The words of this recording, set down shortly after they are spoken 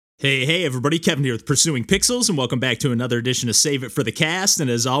Hey, everybody, Kevin here with Pursuing Pixels, and welcome back to another edition of Save It for the Cast. And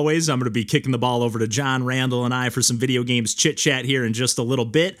as always, I'm going to be kicking the ball over to John, Randall, and I for some video games chit-chat here in just a little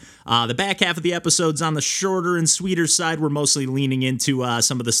bit. The back half of the episode's on the shorter and sweeter side. We're mostly leaning into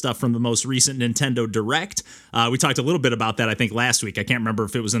some of the stuff from the most recent Nintendo Direct. We talked a little bit about that, I think, last week. I can't remember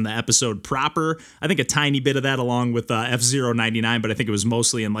if it was in the episode proper. I think a tiny bit of that along with F-Zero 99, but I think it was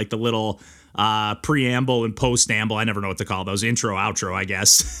mostly in like the little preamble and post-amble. I never know what to call those. Intro, outro, I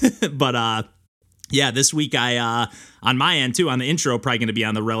guess. But yeah, this week I on my end too, on the intro, probably going to be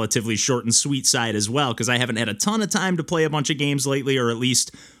on the relatively short and sweet side as well, because I haven't had a ton of time to play a bunch of games lately, or at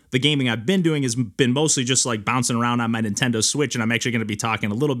least the gaming I've been doing has been mostly just like bouncing around on my Nintendo Switch, and I'm actually going to be talking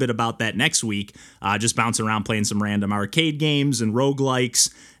a little bit about that next week, just bouncing around playing some random arcade games and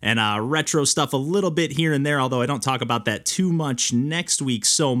roguelikes and retro stuff a little bit here and there, although I don't talk about that too much next week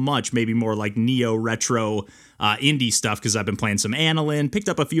so much, maybe more like neo-retro indie stuff, because I've been playing some Anilin, picked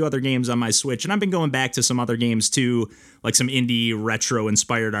up a few other games on my Switch, and I've been going back to some other games too, like some indie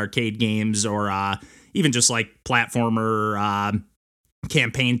retro-inspired arcade games, or even just like platformer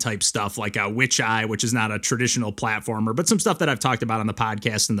campaign type stuff like Witch Eye, which is not a traditional platformer, but some stuff that I've talked about on the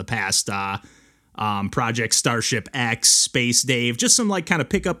podcast in the past, Project Starship X, Space Dave, just some like kind of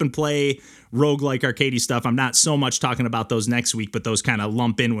pick up and play roguelike arcadey stuff. I'm not so much talking about those next week, but those kind of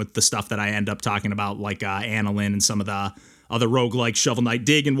lump in with the stuff that I end up talking about, like Anilin and some of the other roguelike Shovel Knight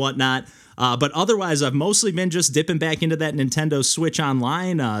Dig and whatnot. But otherwise, I've mostly been just dipping back into that Nintendo Switch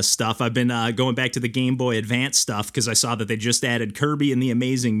Online stuff. I've been going back to the Game Boy Advance stuff because I saw that they just added Kirby and the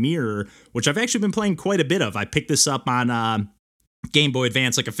Amazing Mirror, which I've actually been playing quite a bit of. I picked this up on Game Boy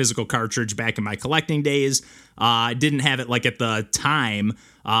Advance, like a physical cartridge back in my collecting days. I didn't have it like at the time.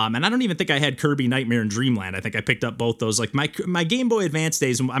 And I don't even think I had Kirby Nightmare and Dreamland. I think I picked up both those. Like my Game Boy Advance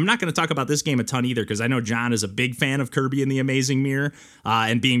days, I'm not going to talk about this game a ton either, because I know John is a big fan of Kirby and the Amazing Mirror.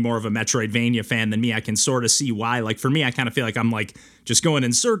 And being more of a Metroidvania fan than me, I can sort of see why. Like for me, I kind of feel like I'm like just going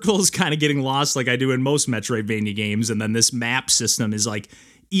in circles, kind of getting lost like I do in most Metroidvania games. And then this map system is like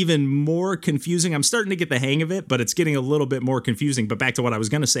even more confusing. I'm starting to get the hang of it, but it's getting a little bit more confusing. But back to what I was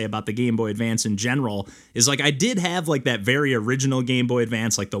going to say about the Game Boy Advance in general is like I did have like that very original Game Boy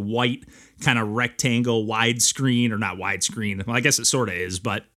Advance, like the white kind of rectangle widescreen, or not widescreen. Well, I guess it sort of is,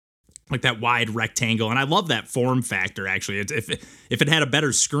 but like that wide rectangle. And I love that form factor, actually. If it had a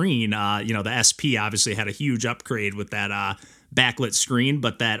better screen, the SP obviously had a huge upgrade with that backlit screen,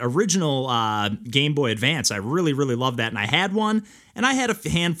 but that original Game Boy Advance, I really, really love that. And I had one, and I had a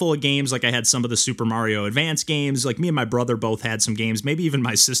handful of games. Like I had some of the Super Mario Advance games. Like me and my brother both had some games, maybe even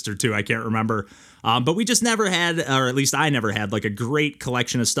my sister too, I can't remember. But we just never had, or at least I never had, like a great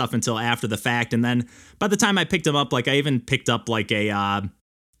collection of stuff until after the fact. And then by the time I picked them up, like I even picked up like I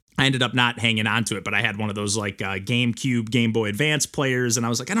ended up not hanging on to it, but I had one of those like GameCube, Game Boy Advance players, and I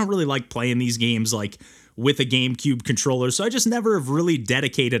was like, I don't really like playing these games like with a GameCube controller, so I just never have really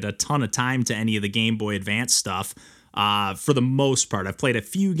dedicated a ton of time to any of the Game Boy Advance stuff. For the most part, I've played a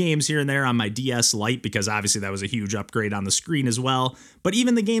few games here and there on my DS Lite, because obviously that was a huge upgrade on the screen as well. But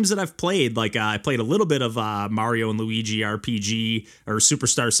even the games that I've played, like I played a little bit of Mario and Luigi RPG, or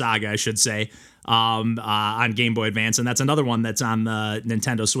Superstar Saga, I should say, on Game Boy Advance, and that's another one that's on the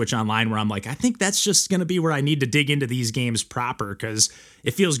Nintendo Switch Online, where I'm like, I think that's just going to be where I need to dig into these games proper, because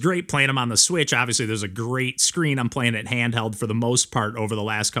it feels great playing them on the Switch. Obviously, there's a great screen. I'm playing it handheld for the most part over the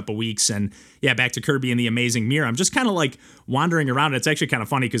last couple weeks, and yeah, back to Kirby and the Amazing Mirror. I'm just kind of like wandering around. It's actually kind of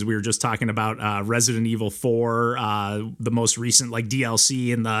funny, because we were just talking about Resident Evil 4, the most recent like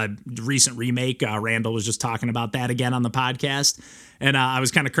DLC and the recent remake. Randall was just talking about that again on the podcast. And I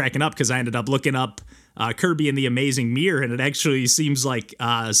was kind of cracking up because I ended up looking up Kirby and the Amazing Mirror, and it actually seems like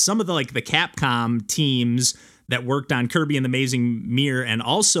some of the Capcom teams that worked on Kirby and the Amazing Mirror, and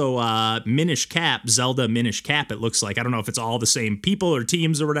also Minish Cap, Zelda Minish Cap, it looks like. I don't know if it's all the same people or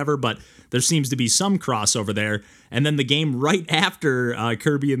teams or whatever, but there seems to be some crossover there. And then the game right after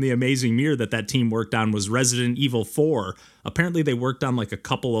Kirby and the Amazing Mirror that team worked on was Resident Evil 4. Apparently they worked on like a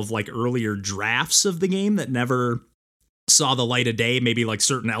couple of like earlier drafts of the game that never saw the light of day, maybe like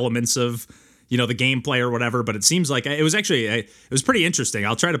certain elements of the gameplay or whatever, but it seems like it was actually it was pretty interesting.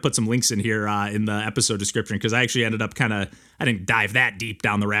 I'll try to put some links in here in the episode description, because I actually ended up I didn't dive that deep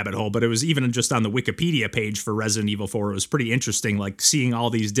down the rabbit hole, but it was even just on the Wikipedia page for Resident Evil 4. It was pretty interesting, like seeing all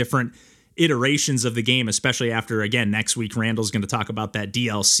these different iterations of the game, especially after, again, next week Randall's going to talk about that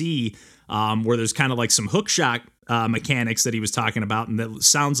DLC where there's kind of like some hookshot mechanics that he was talking about, and that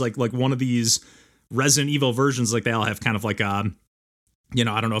sounds like one of these Resident Evil versions. Like they all have kind of like I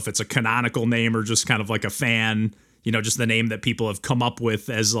don't know if it's a canonical name or just kind of like a fan just the name that people have come up with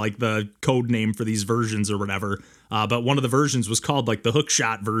as like the code name for these versions or whatever. But one of the versions was called like the hook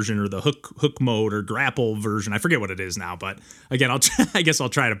shot version or the hook mode or grapple version. I forget what it is now, but again, I guess I'll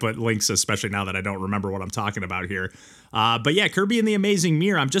try to put links, especially now that I don't remember what I'm talking about here. But yeah, Kirby and the Amazing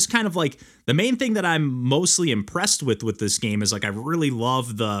Mirror, I'm just kind of like, the main thing that I'm mostly impressed with this game is like, I really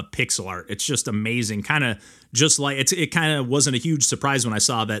love the pixel art. It's just amazing. Kind of just like, it kind of wasn't a huge surprise when I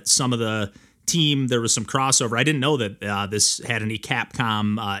saw that some of the team, there was some crossover. I didn't know that this had any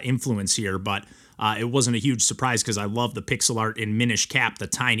Capcom influence here, but it wasn't a huge surprise because I love the pixel art in Minish Cap, the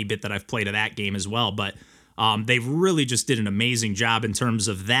tiny bit that I've played of that game as well. But they really just did an amazing job in terms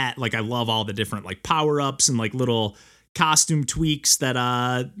of that. Like, I love all the different like power-ups and like little costume tweaks that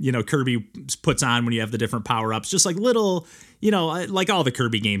Kirby puts on when you have the different power-ups, just like little, like all the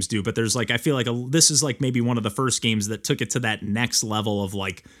Kirby games do. But there's like, I feel like this is like maybe one of the first games that took it to that next level of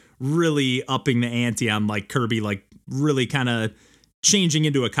like really upping the ante on like Kirby, like really kind of changing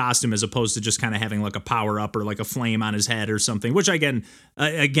into a costume as opposed to just kind of having like a power up or like a flame on his head or something, which again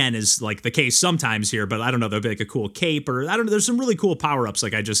is like the case sometimes here, but I don't know, there'll be like a cool cape or I don't know. There's some really cool power ups.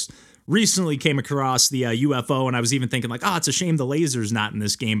 Like I just recently came across the UFO and I was even thinking like, oh, it's a shame the laser's not in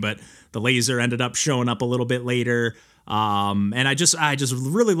this game, but the laser ended up showing up a little bit later. And I just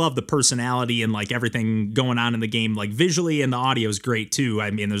really love the personality and like everything going on in the game, like visually, and the audio is great too.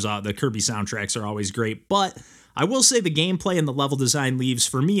 I mean, there's the Kirby soundtracks are always great, but I will say the gameplay and the level design leaves,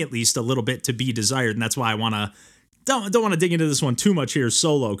 for me at least, a little bit to be desired, and that's why I don't want to dig into this one too much here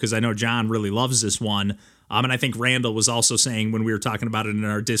solo, because I know John really loves this one, and I think Randall was also saying when we were talking about it in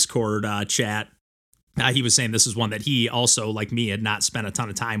our Discord chat, he was saying this is one that he also, like me, had not spent a ton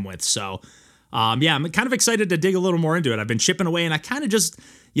of time with, so yeah, I'm kind of excited to dig a little more into it. I've been chipping away, and I kind of just,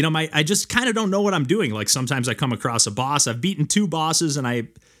 I just kind of don't know what I'm doing. Like sometimes I come across a boss. I've beaten 2 bosses, and I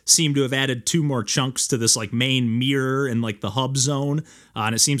seem to have added 2 more chunks to this like main mirror and like the hub zone.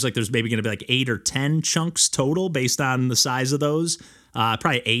 And it seems like there's maybe going to be like 8 or 10 chunks total based on the size of those.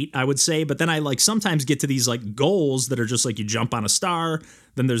 Probably 8, I would say. But then I like sometimes get to these like goals that are just like you jump on a star.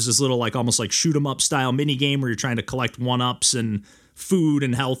 Then there's this little like almost like shoot 'em up style mini game where you're trying to collect 1-ups and food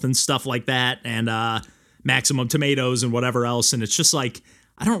and health and stuff like that. And maximum tomatoes and whatever else. And it's just like,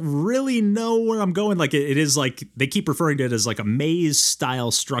 I don't really know where I'm going. Like it is like, they keep referring to it as like a maze style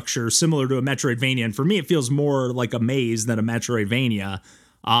structure similar to a Metroidvania. And for me, it feels more like a maze than a Metroidvania.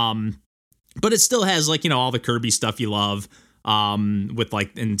 But it still has like, all the Kirby stuff you love, with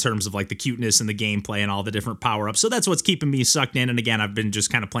like, in terms of like the cuteness and the gameplay and all the different power-ups. So that's what's keeping me sucked in. And again, I've been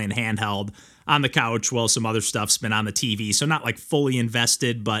just kind of playing handheld on the couch while some other stuff's been on the TV. So not like fully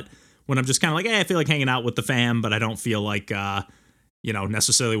invested, but when I'm just kind of like, hey, I feel like hanging out with the fam, but I don't feel like,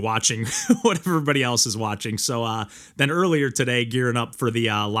 necessarily watching what everybody else is watching. So then earlier today, gearing up for the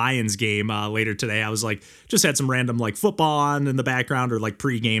Lions game later today, I was like, just had some random like football on in the background or like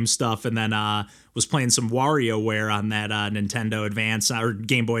pre-game stuff. And then was playing some WarioWare on that Nintendo Advance or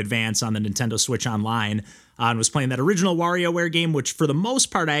Game Boy Advance on the Nintendo Switch Online. And was playing that original WarioWare game, which for the most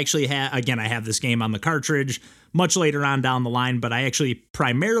part, I actually have, again, I have this game on the cartridge much later on down the line, but I actually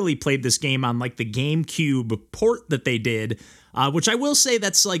primarily played this game on like the GameCube port that they did, which I will say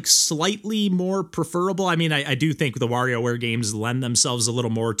that's like slightly more preferable. I mean, I do think the WarioWare games lend themselves a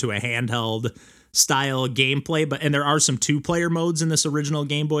little more to a handheld style gameplay, and there are some 2-player modes in this original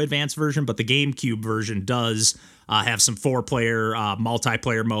Game Boy Advance version, but the GameCube version does have some 4-player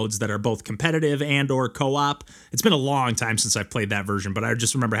multiplayer modes that are both competitive and or co-op. It's been a long time since I've played that version, but I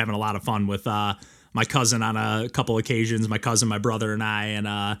just remember having a lot of fun with my cousin on a couple occasions, my cousin, my brother, and I,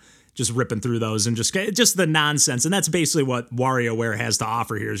 and just ripping through those and just the nonsense. And that's basically what WarioWare has to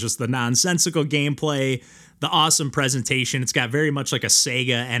offer here, is just the nonsensical gameplay, the awesome presentation. It's got very much like a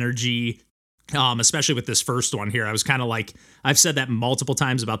Sega energy, especially with this first one here. I was kind of like, I've said that multiple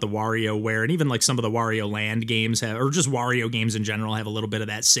times about the WarioWare, and even like some of the Wario Land games have, or just Wario games in general, have a little bit of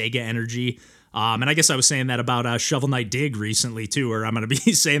that Sega energy. And I guess I was saying that about Shovel Knight Dig recently too, or I'm going to be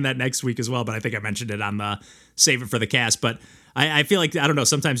saying that next week as well, but I think I mentioned it on the Save It for the Cast. But I feel like, I don't know,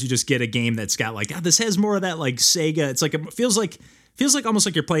 sometimes you just get a game that's got like, this has more of that like Sega. It's like, it feels like almost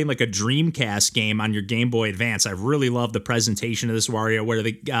like you're playing like a Dreamcast game on your Game Boy Advance. I really love the presentation of this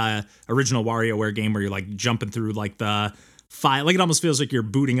WarioWare, the original WarioWare game where you're like jumping through like the file. Like it almost feels like you're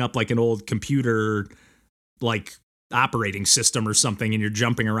booting up like an old computer, like operating system or something, and you're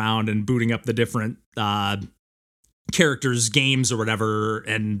jumping around and booting up the different characters' games or whatever,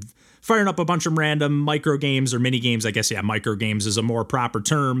 and firing up a bunch of random micro games or mini games. I guess, yeah, micro games is a more proper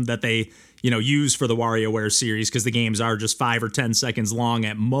term that they, use for the WarioWare series, because the games are just 5 or 10 seconds long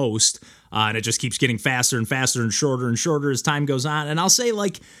at most, and it just keeps getting faster and faster and shorter as time goes on. And I'll say,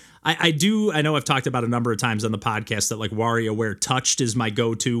 like, I know I've talked about a number of times on the podcast that like WarioWare Touched is my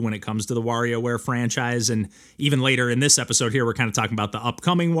go-to when it comes to the WarioWare franchise. And even later in this episode here, we're kind of talking about the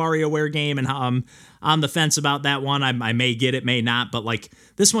upcoming WarioWare game and how I'm on the fence about that one. I may get it, may not, but like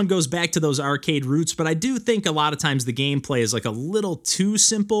this one goes back to those arcade roots. But I do think a lot of times the gameplay is like a little too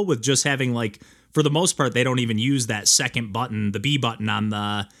simple with just having like, for the most part, they don't even use that second button, the B button on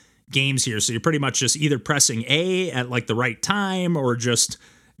the games here. So you're pretty much just either pressing A at like the right time or just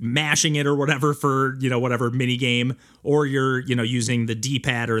mashing it or whatever for, whatever mini game, or you're, using the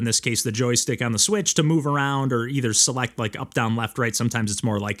D-pad, or in this case, the joystick on the Switch to move around or either select like up, down, left, right. Sometimes it's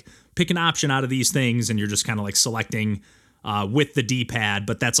more like pick an option out of these things and you're just kind of like selecting with the D-pad,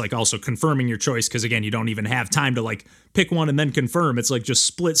 but that's like also confirming your choice. Cause again, you don't even have time to like pick one and then confirm. It's like just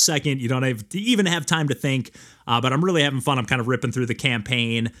split second. You don't even have time to think, but I'm really having fun. I'm kind of ripping through the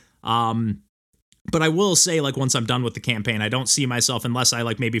campaign. But I will say, like, once I'm done with the campaign, I don't see myself, unless I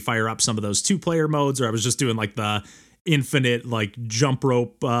like maybe fire up some of those 2-player modes, or I was just doing like the infinite like jump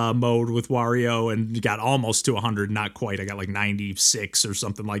rope mode with Wario and got almost to 100, not quite. I got like 96 or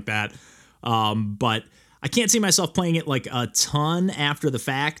something like that. But I can't see myself playing it like a ton after the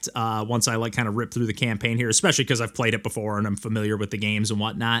fact. Once I like kind of rip through the campaign here, especially because I've played it before and I'm familiar with the games and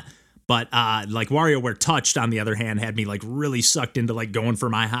whatnot. But like WarioWare Touched, on the other hand, had me like really sucked into like going for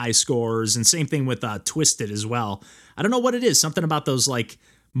my high scores. And same thing with Twisted as well. I don't know what it is. Something about those like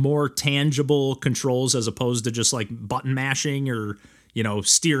more tangible controls as opposed to just like button mashing or,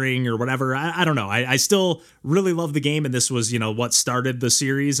 steering or whatever. I don't know. I still really love the game. And this was, what started the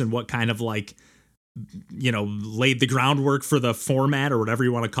series and what kind of like, laid the groundwork for the format or whatever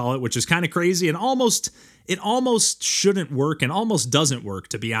you want to call it, which is kind of crazy and it almost shouldn't work and almost doesn't work,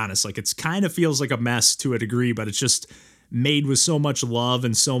 to be honest. Like it's kind of feels like a mess to a degree, but it's just made with so much love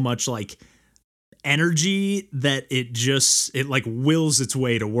and so much like energy that it like wills its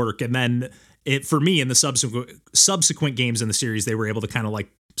way to work. And then for me in the subsequent games in the series, they were able to kind of like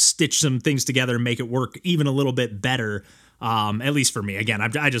stitch some things together and make it work even a little bit better. At least for me, again,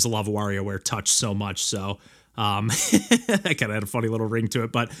 I just love WarioWare Touch so much. So, that kind of had a funny little ring to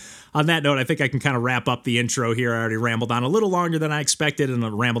it. But on that note, I think I can kind of wrap up the intro here. I already rambled on a little longer than I expected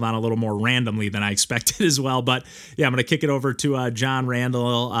and rambled on a little more randomly than I expected as well. But yeah, I'm going to kick it over to John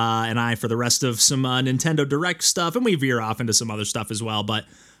Randall and I for the rest of some Nintendo Direct stuff. And we veer off into some other stuff as well. But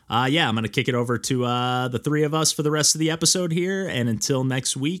yeah, I'm going to kick it over to the three of us for the rest of the episode here. And until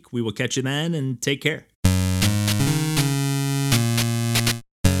next week, we will catch you then and take care.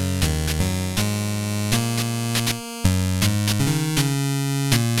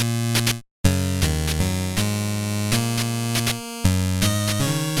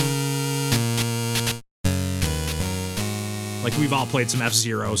 Like we've all played some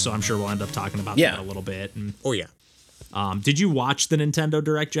F-Zero, so I'm sure we'll end up talking about that a little bit. And, oh yeah. Did you watch the Nintendo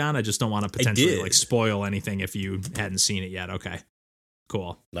Direct, John? I just don't want to potentially like spoil anything if you hadn't seen it yet. Okay,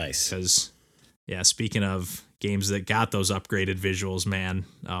 cool, nice. Because speaking of games that got those upgraded visuals, man,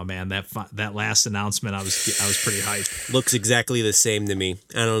 oh man, that last announcement, I was pretty hyped. Looks exactly the same to me.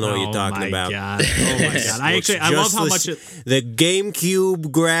 I don't know what you're talking about. God. Oh my god! I love how much the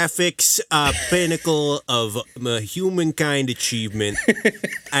GameCube graphics, pinnacle of humankind achievement.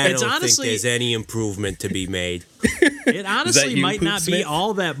 I don't think there's any improvement to be made. It honestly might not be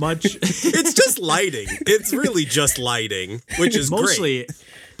all that much. It's just lighting. It's really just lighting, which is mostly. Great.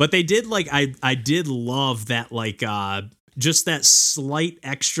 But they did like I did love that like just that slight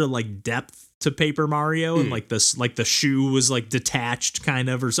extra like depth to Paper Mario and like this like the shoe was like detached kind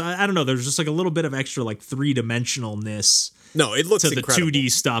of, or so I don't know. There's just like a little bit of extra like 3-dimensionalness. No, it looks to incredible. The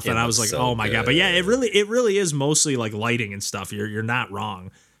 2D stuff, and I was like, so oh my god! But yeah, it really is mostly like lighting and stuff. You're not wrong.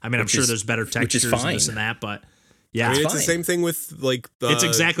 I mean, I'm sure there's better textures and this and that, but. Yeah, I mean, it's the same thing with like. It's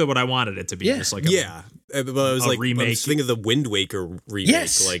exactly what I wanted it to be. Yeah. Just like but it was like remake. I was thinking of the Wind Waker remake.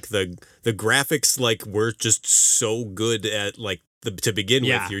 Yes. Like the graphics like were just so good at like to begin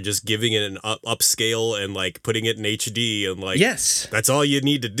with. You're just giving it an upscale and like putting it in HD and like that's all you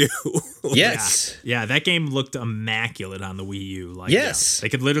need to do. Yeah, that game looked immaculate on the Wii U. Like they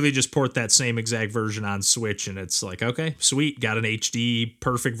could literally just port that same exact version on Switch and it's like, okay, sweet, got an HD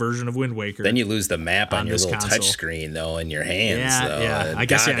perfect version of Wind Waker. Then you lose the map on your little touch screen though in your hands. I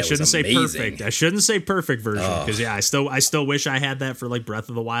guess I shouldn't say perfect. I shouldn't say perfect version because I still wish I had that for like Breath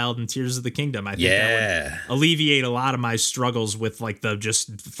of the Wild and Tears of the Kingdom. I think that would alleviate a lot of my struggles with like the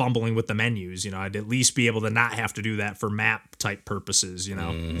just fumbling with the menus. I'd at least be able to not have to do that for map type purposes.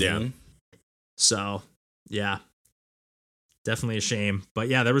 Yeah. So yeah, definitely a shame. But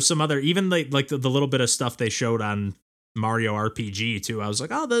yeah, there was some other even like the little bit of stuff they showed on Mario RPG too. I was like,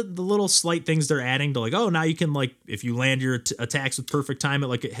 oh, the little slight things they're adding to like, oh, now you can like if you land your attacks with perfect time, it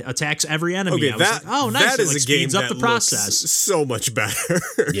like attacks every enemy. Okay, I was like, oh, nice. That is like, a game speeds up that the process looks so much better.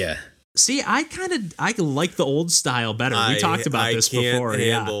 Yeah. See, I like the old style better. We talked about this before. I can't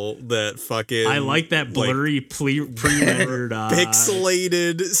handle that fucking. I like that blurry pre-rendered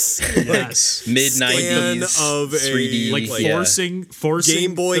pixelated yes mid-90s of 3D like forcing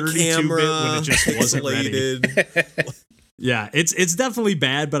Game Boy camera when it just wasn't ready. Yeah, it's definitely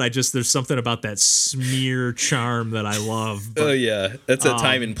bad, but there's something about that smear charm that I love. But, oh yeah, that's a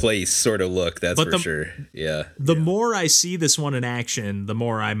time and place sort of look. That's for sure. Yeah. The more I see this one in action, the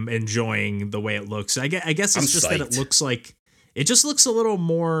more I'm enjoying the way it looks. I guess it's just that it looks like it just looks a little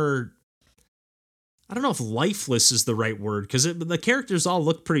more. I don't know if lifeless is the right word because the characters all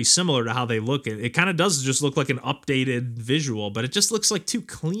look pretty similar to how they look. It kind of does just look like an updated visual, but it just looks like too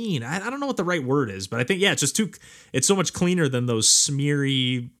clean. I don't know what the right word is, but I think, yeah, it's so much cleaner than those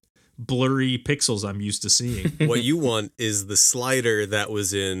smeary, blurry pixels I'm used to seeing. What you want is the slider that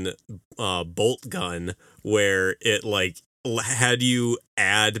was in Bolt Gun where it like had you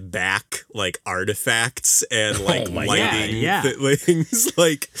add back like artifacts and like lighting things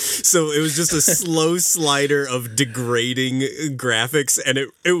like so it was just a slow slider of degrading graphics and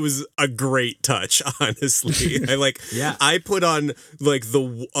it was a great touch honestly. I put on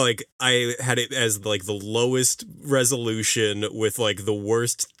I had it as like the lowest resolution with like the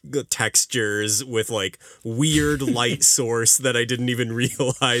worst textures with like weird light source that I didn't even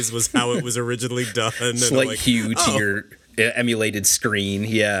realize was how it was originally done. Slight hue to your emulated screen.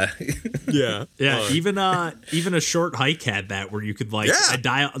 Yeah. Even a short hike had that where you could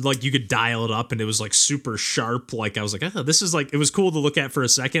you could dial it up and it was like super sharp. Like I was like, oh, this is like, it was cool to look at for a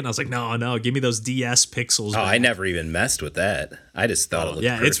second. I was like, no, give me those DS pixels. I never even messed with that. I just thought it looked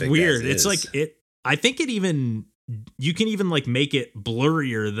perfect. It's weird. It's like I think you can even like make it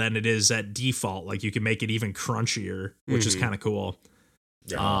blurrier than it is at default. Like you can make it even crunchier, which is kind of cool.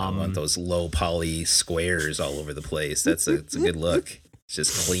 I want those low poly squares all over the place. It's a good look. It's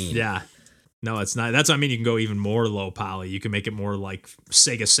just clean. Yeah. No, it's not. That's what I mean. You can go even more low poly. You can make it more like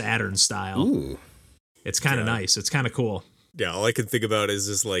Sega Saturn style. Ooh. It's kind of nice. It's kind of cool. Yeah, all I can think about is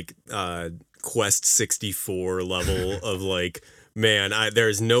just like Quest 64 level of like, man,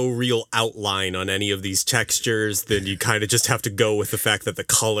 there's no real outline on any of these textures. Then you kind of just have to go with the fact that the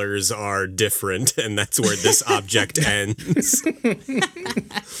colors are different, and that's where this object ends.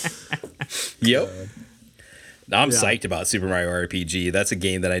 Yep. I'm psyched about Super Mario RPG. That's a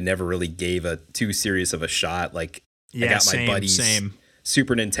game that I never really gave too serious of a shot. Like, I got my buddies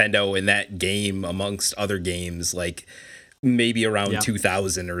Super Nintendo in that game amongst other games, like maybe around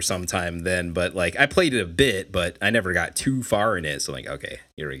 2000 or sometime then. But like, I played it a bit, but I never got too far in it. So I'm like, okay,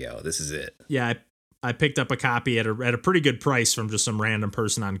 here we go. This is it. Yeah, I picked up a copy at a pretty good price from just some random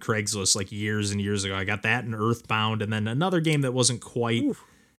person on Craigslist like years and years ago. I got that and Earthbound, and then another game that wasn't quite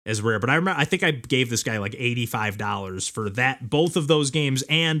as rare. But I think I gave this guy like $85 for both of those games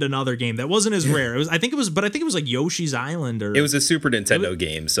and another game that wasn't as rare. I think it was like Yoshi's Island it was a Super Nintendo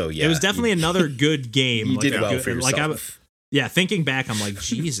game. So yeah, it was definitely another good game. You did well for yourself. Yeah, thinking back, I'm like,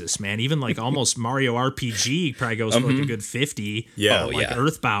 Jesus, man. Even like almost Mario RPG probably goes for like a good 50. Yeah,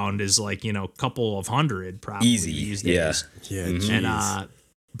 Earthbound is like a couple of hundred probably these days. Yeah. And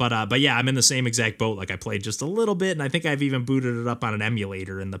but yeah, I'm in the same exact boat. Like I played just a little bit, and I think I've even booted it up on an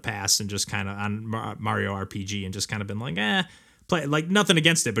emulator in the past, and just kind of on Mario RPG, and just kind of been like, play like nothing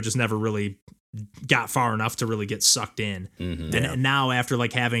against it, but just never really got far enough to really get sucked in. And now after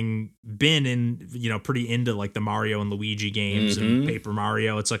like having been in, pretty into like the Mario and Luigi games and Paper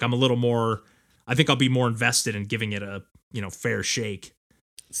Mario, it's like I'm a little more, I think I'll be more invested in giving it a, fair shake.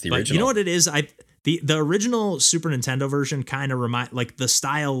 It's the original. You know what it is? The original Super Nintendo version kind of like the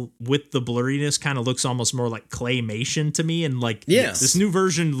style with the blurriness kind of looks almost more like claymation to me. And like this new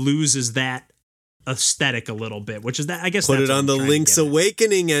version loses that aesthetic a little bit, which is that I guess put it on the Link's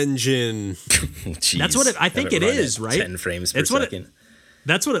Awakening engine. That's what I think it is, right? 10 frames per second.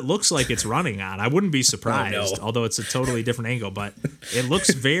 That's what it looks like it's running on. I wouldn't be surprised, although it's a totally different angle, but it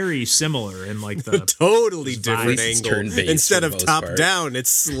looks very similar in like the totally different angle. Instead of top down,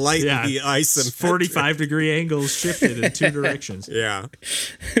 it's slightly isometric. 45-degree angles shifted in two directions. Yeah.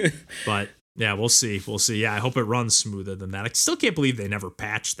 But yeah, we'll see. Yeah, I hope it runs smoother than that. I still can't believe they never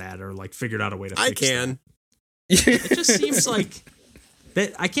patched that or like figured out a way to fix that. It just seems like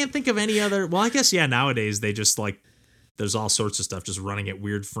that. I can't think of any other. Well, I guess nowadays they just like there's all sorts of stuff just running at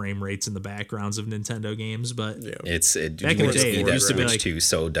weird frame rates in the backgrounds of Nintendo games. But it back in the day, it used to be like 2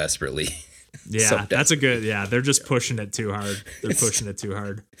 so desperately. Yeah, that's a good. Yeah, they're just pushing it too hard. They're pushing it too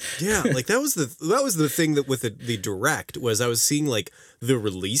hard. Yeah, like that was the thing that with the direct was I was seeing like the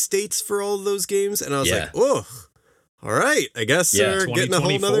release dates for all of those games, and I was like, oh, all right, I guess they're getting a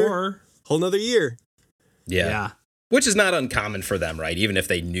whole nother year. Yeah. Which is not uncommon for them, right? Even if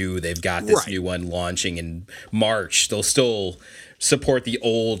they knew they've got this new one launching in March, they'll still support the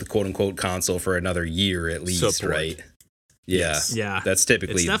old quote-unquote console for another year at least, right? Yeah. Yeah. That's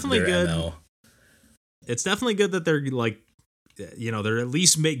typically it's definitely their good. MO. It's definitely good that they're like, they're at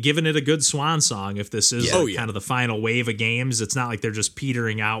least giving it a good swan song if this is kind of the final wave of games. It's not like they're just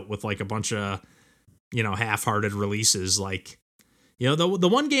petering out with like a bunch of, half-hearted releases. Like, the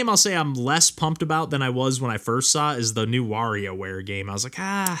one game I'll say I'm less pumped about than I was when I first saw it is the new WarioWare game. I was like,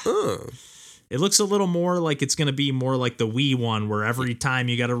 it looks a little more like it's going to be more like the Wii one, where every time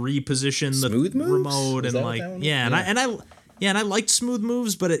you got to reposition the remote and like, and I liked Smooth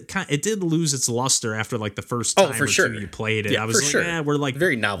Moves, but it did lose its luster after like the first time two you played it. I was like, we're like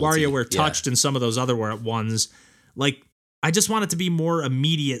very novelty. WarioWare touched in some of those other ones. Like, I just want it to be more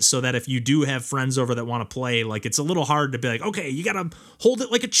immediate so that if you do have friends over that want to play, like it's a little hard to be like, okay, you got to hold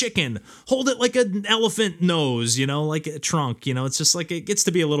it like a chicken, hold it like an elephant nose, like a trunk, it's just like it gets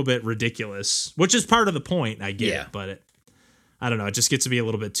to be a little bit ridiculous, which is part of the point. I get it, but I don't know. It just gets to be a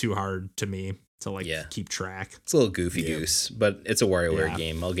little bit too hard to me to keep track. It's a little goofy goose, but it's a WarioWare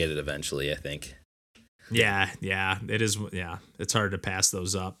game. I'll get it eventually, I think. Yeah, it is. Yeah, it's hard to pass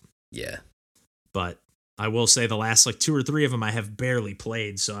those up. Yeah. But I will say the last like 2 or 3 of them I have barely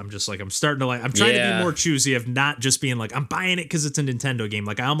played, so I'm just like I'm starting to I'm trying to be more choosy of not just being like I'm buying it because it's a Nintendo game.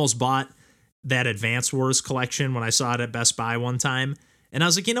 Like I almost bought that Advance Wars collection when I saw it at Best Buy one time, and I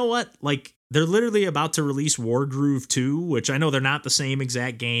was like, you know what? Like they're literally about to release Wargroove 2, which I know they're not the same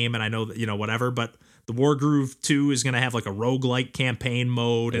exact game, and I know that whatever, but the Wargroove 2 is going to have like a roguelike campaign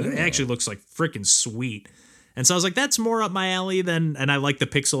mode, and it actually looks like freaking sweet. And so I was like, that's more up my alley and I like the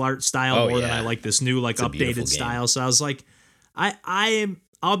pixel art style more than I like this new like updated style. So I was like,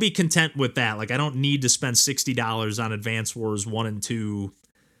 I'll be content with that. Like I don't need to spend $60 on Advance Wars 1 and 2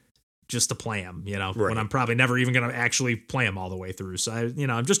 just to play them, when I'm probably never even going to actually play them all the way through. So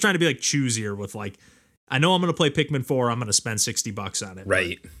I'm just trying to be like choosier with like, I know I'm going to play Pikmin 4. I'm going to spend $60 on it.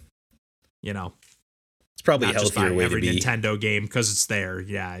 Right. But, it's probably a healthier way to be. Every Nintendo game because it's there.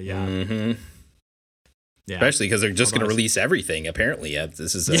 Yeah. Mm-hmm. Yeah. Especially because they're just going to release everything, apparently.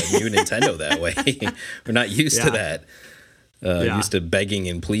 This is a new Nintendo that way. We're not used to that. Used to begging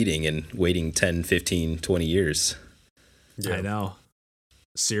and pleading and waiting 10, 15, 20 years. Yeah. I know.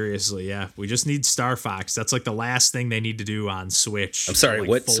 Seriously, yeah. We just need Star Fox. That's like the last thing they need to do on Switch. I'm sorry,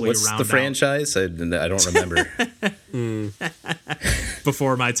 what's the franchise? I don't remember.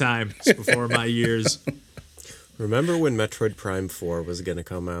 Before my time. It's before my years. Remember when Metroid Prime 4 was going to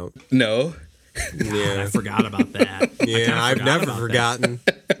come out? No. Yeah, I forgot about that. Yeah, I've never forgotten.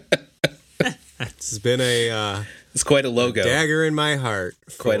 It's been it's quite a logo. Dagger in my heart.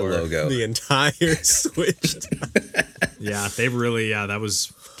 Quite a logo. The entire Switch. Yeah, they really. That was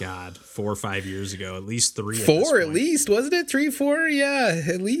 4 or 5 years ago. At least 3. 4 at least, wasn't it? 3, 4. Yeah,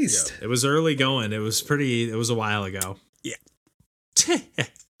 at least. Yeah, it was early going. It was pretty. It was a while ago. Yeah.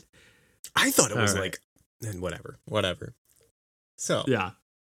 I thought it was and whatever. So yeah.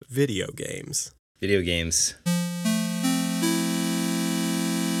 Video games.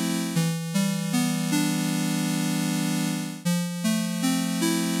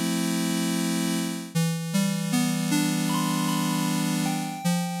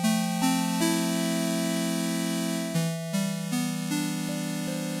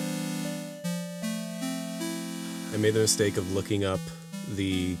 I made the mistake of looking up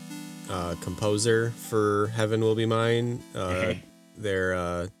the composer for Heaven Will Be Mine.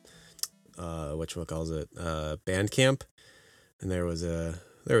 Their Bandcamp, and there was a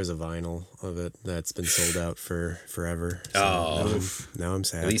vinyl of it that's been sold out for forever. So now I'm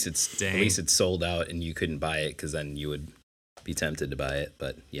sad. At least it's sold out, and you couldn't buy it because then you would be tempted to buy it.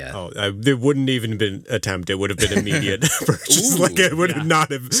 But yeah, there wouldn't even have been attempt. It would have been immediate purchase. It would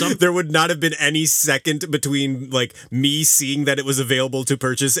not have. There would not have been any second between like me seeing that it was available to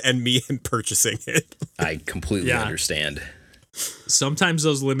purchase and me purchasing it. I completely understand. Sometimes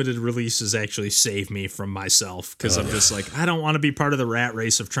those limited releases actually save me from myself because I'm just like, I don't want to be part of the rat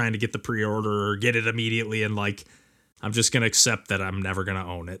race of trying to get the pre-order or get it immediately, and like I'm just gonna accept that I'm never gonna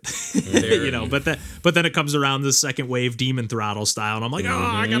own it. But then it comes around the second wave Demon Throttle style, and I'm like,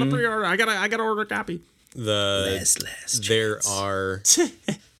 I gotta pre-order, I gotta order a copy. There's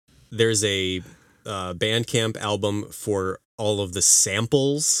a Bandcamp album for all of the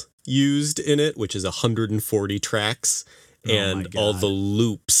samples used in it, which is 140 tracks. And all the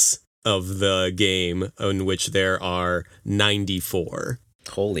loops of the game, in which there are 94.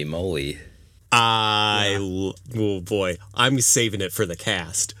 Holy moly. Oh boy, I'm saving it for the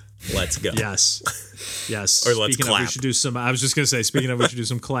cast. Let's go. Yes. Or let's clap. We should do some. I was just gonna say. Speaking of, we should do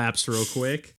some claps real quick.